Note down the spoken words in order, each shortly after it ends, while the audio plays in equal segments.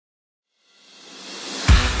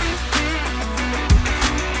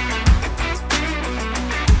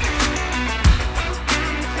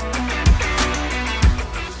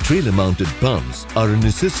Trailer-mounted pumps are a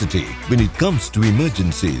necessity when it comes to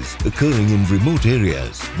emergencies occurring in remote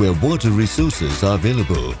areas where water resources are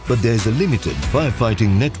available, but there is a limited firefighting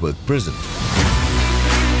network present.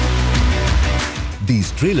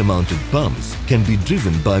 These trailer-mounted pumps can be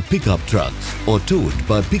driven by pickup trucks or towed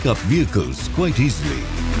by pickup vehicles quite easily.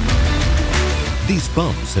 These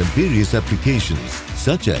pumps have various applications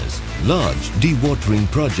such as large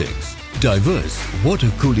dewatering projects, diverse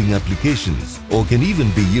water cooling applications, or can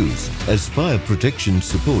even be used as fire protection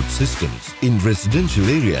support systems in residential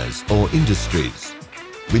areas or industries.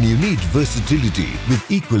 When you need versatility with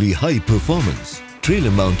equally high performance,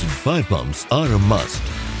 trailer-mounted fire pumps are a must.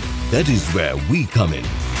 That is where we come in.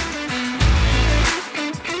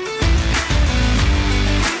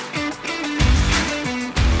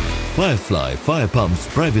 Firefly Fire Pumps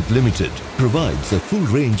Private Limited provides a full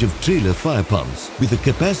range of trailer fire pumps with a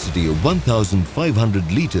capacity of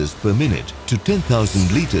 1,500 litres per minute to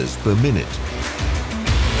 10,000 litres per minute.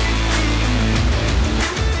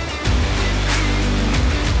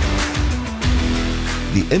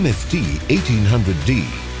 The MFT 1800D,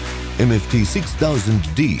 MFT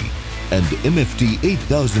 6000D and MFT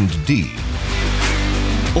 8000D.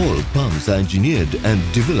 All pumps are engineered and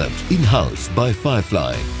developed in-house by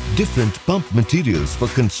Firefly. Different pump materials for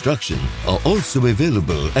construction are also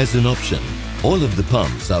available as an option. All of the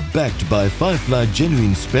pumps are backed by Firefly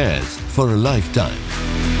genuine spares for a lifetime.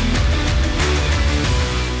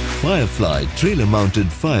 Firefly trailer-mounted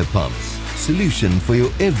fire pumps. Solution for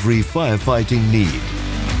your every firefighting need.